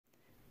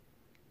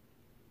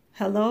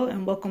Hello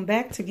and welcome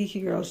back to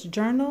Geeky Girls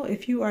Journal.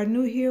 If you are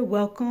new here,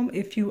 welcome.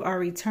 If you are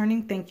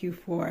returning, thank you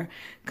for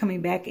coming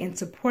back and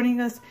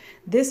supporting us.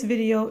 This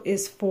video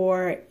is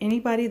for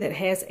anybody that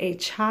has a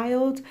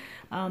child.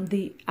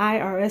 The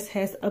IRS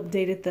has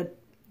updated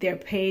their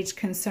page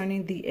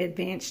concerning the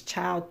advanced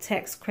child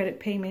tax credit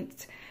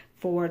payments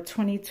for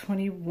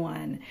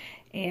 2021.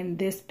 And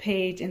this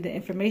page and the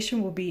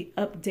information will be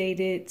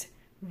updated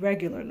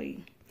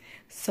regularly.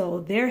 So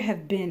there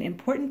have been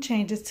important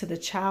changes to the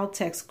child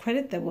tax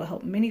credit that will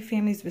help many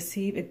families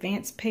receive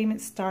advance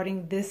payments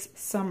starting this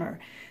summer.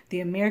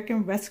 The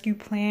American Rescue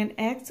Plan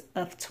Act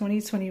of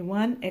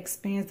 2021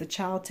 expands the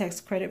child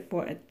tax credit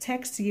for a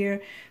tax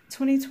year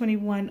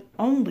 2021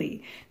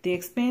 only. The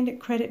expanded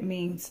credit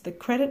means the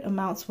credit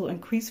amounts will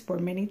increase for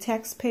many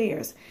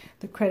taxpayers.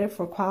 The credit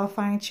for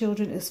qualifying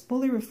children is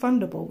fully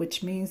refundable,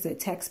 which means that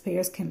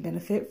taxpayers can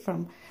benefit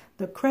from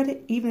the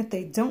credit even if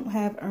they don't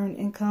have earned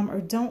income or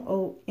don't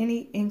owe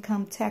any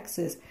income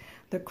taxes.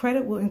 The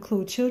credit will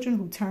include children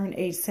who turn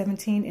age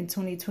 17 in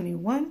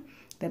 2021.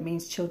 That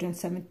means children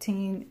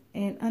 17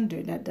 and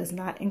under. That does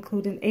not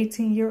include an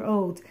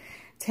 18-year-old.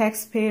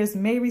 Taxpayers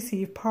may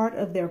receive part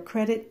of their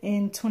credit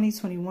in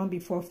 2021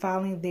 before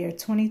filing their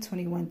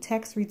 2021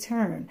 tax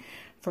return.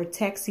 For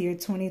tax year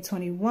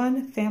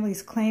 2021,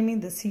 families claiming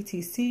the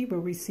CTC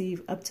will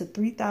receive up to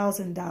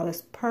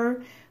 $3,000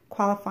 per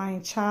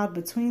qualifying child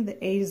between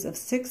the ages of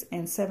 6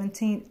 and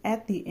 17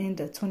 at the end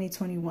of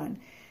 2021.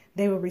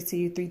 They will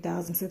receive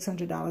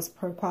 $3,600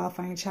 per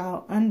qualifying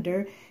child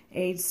under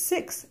age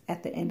 6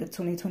 at the end of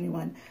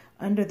 2021.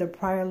 Under the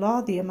prior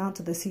law, the amount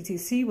of the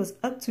CTC was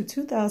up to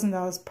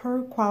 $2,000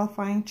 per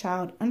qualifying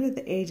child under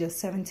the age of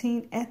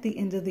 17 at the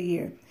end of the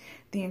year.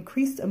 The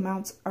increased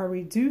amounts are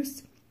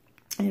reduced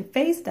and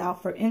phased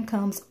out for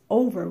incomes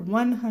over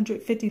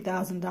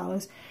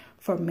 $150,000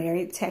 for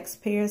married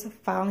taxpayers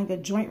filing a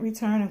joint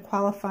return and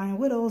qualifying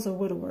widows or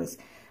widowers,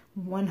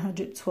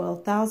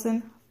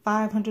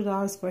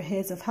 $112,500 for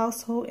heads of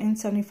household, and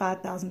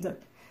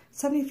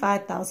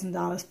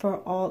 $75,000 for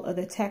all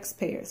other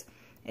taxpayers.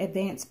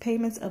 Advance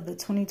payments of the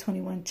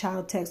 2021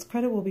 child tax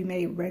credit will be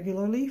made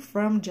regularly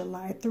from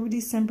July through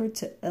December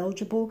to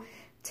eligible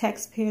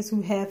taxpayers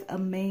who have a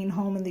main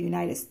home in the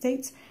United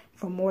States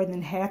for more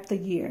than half the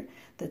year.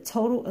 The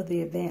total of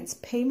the advance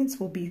payments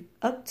will be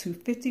up to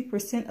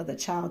 50% of the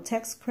child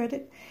tax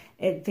credit.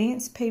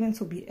 Advance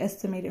payments will be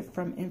estimated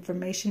from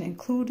information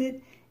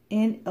included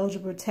in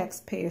eligible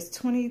taxpayers'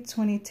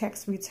 2020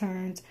 tax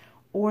returns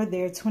or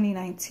their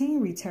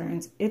 2019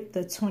 returns if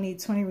the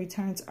 2020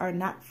 returns are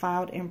not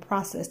filed and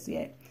processed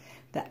yet.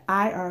 The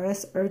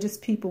IRS urges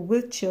people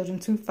with children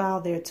to file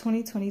their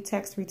 2020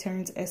 tax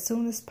returns as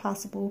soon as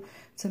possible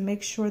to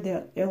make sure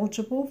they're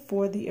eligible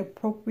for the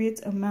appropriate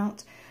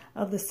amount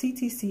of the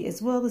CTC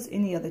as well as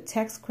any other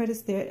tax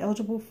credits they're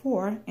eligible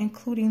for,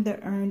 including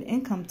the Earned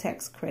Income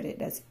Tax Credit,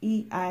 that's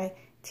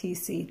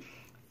EITC.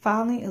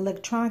 Filing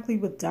electronically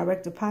with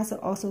direct deposit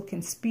also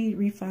can speed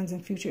refunds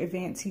and future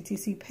advance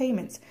CTC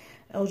payments.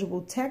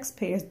 Eligible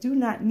taxpayers do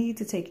not need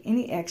to take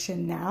any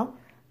action now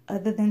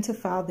other than to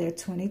file their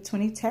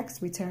 2020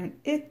 tax return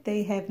if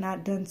they have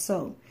not done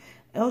so.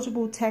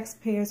 Eligible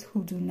taxpayers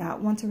who do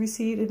not want to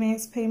receive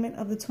advance payment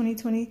of the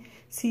 2020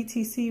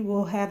 CTC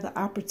will have the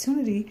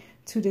opportunity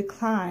to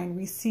decline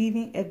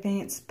receiving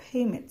advance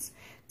payments.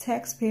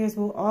 Taxpayers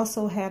will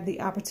also have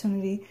the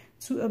opportunity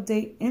to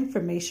update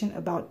information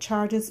about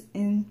changes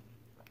in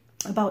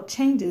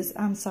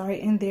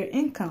their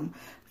income,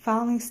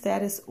 filing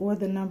status, or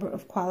the number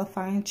of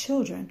qualifying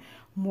children.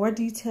 More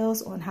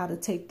details on how to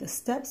take the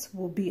steps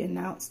will be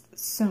announced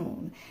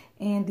soon.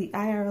 And the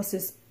IRS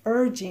is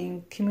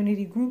urging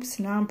community groups,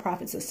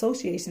 nonprofits,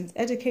 associations,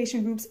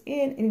 education groups,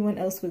 and anyone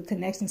else with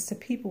connections to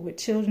people with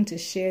children to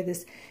share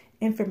this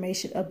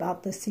information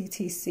about the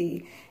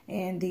CTC.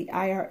 And the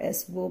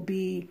IRS will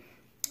be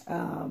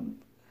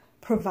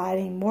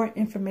providing more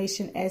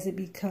information as it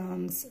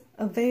becomes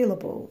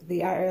available.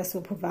 The IRS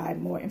will provide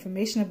more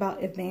information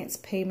about advance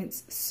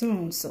payments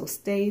soon, so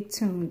stay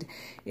tuned.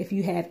 If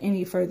you have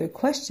any further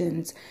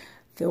questions,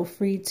 feel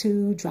free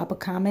to drop a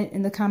comment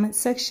in the comment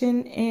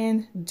section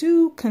and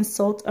do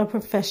consult a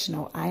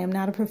professional. I am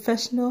not a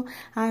professional.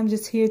 I'm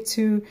just here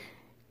to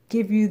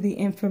give you the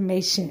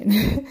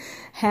information.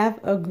 Have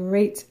a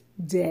great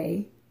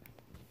day.